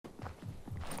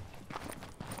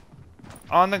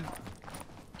On the...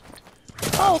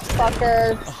 Oh,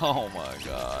 fucker. Oh my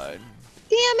god.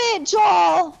 Damn it,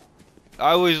 Joel.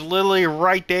 I was literally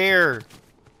right there.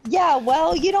 Yeah,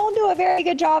 well, you don't do a very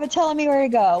good job of telling me where to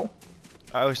go.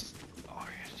 I was... All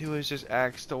I had to do was just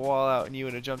axe the wall out and you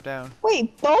would have jumped down.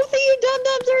 Wait, both of you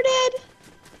dum-dums are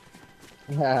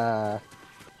dead?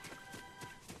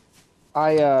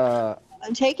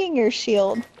 I'm taking your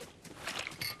shield.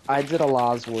 I did a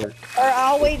law's work. Or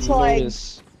I'll wait till I...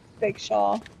 Notice. Big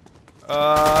Shaw. He's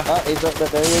up there,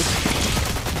 he is.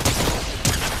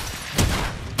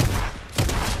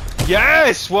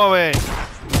 Yes, woman!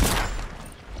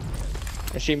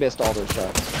 And she missed all those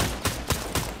shots.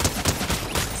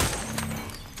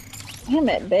 Damn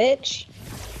it, bitch.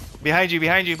 Behind you,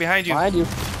 behind you, behind you. Behind you.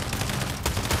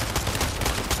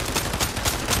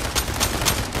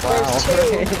 There's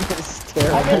two. It's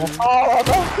terrible. I missed all of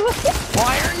them.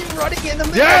 Why are you running in the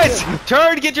middle? Yes!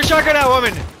 Turn, get your shotgun out,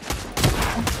 woman!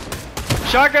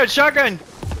 Shotgun, shotgun!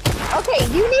 Okay,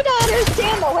 you need to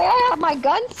understand the way I have my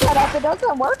gun set up, it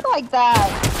doesn't work like that.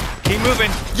 Keep moving.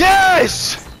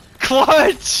 Yes!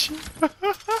 Clutch!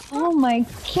 Oh my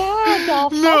god, y'all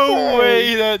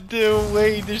No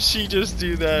way did she just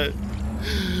do that.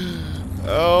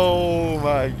 Oh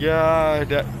my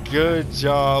god, good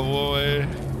job, woman.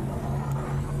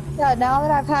 Yeah, now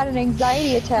that I've had an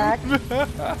anxiety attack.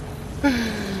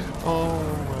 Oh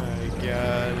my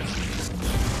god.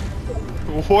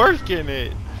 Working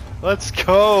it. Let's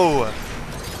go.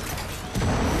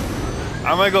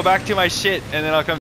 I'm gonna go back to my shit and then I'll come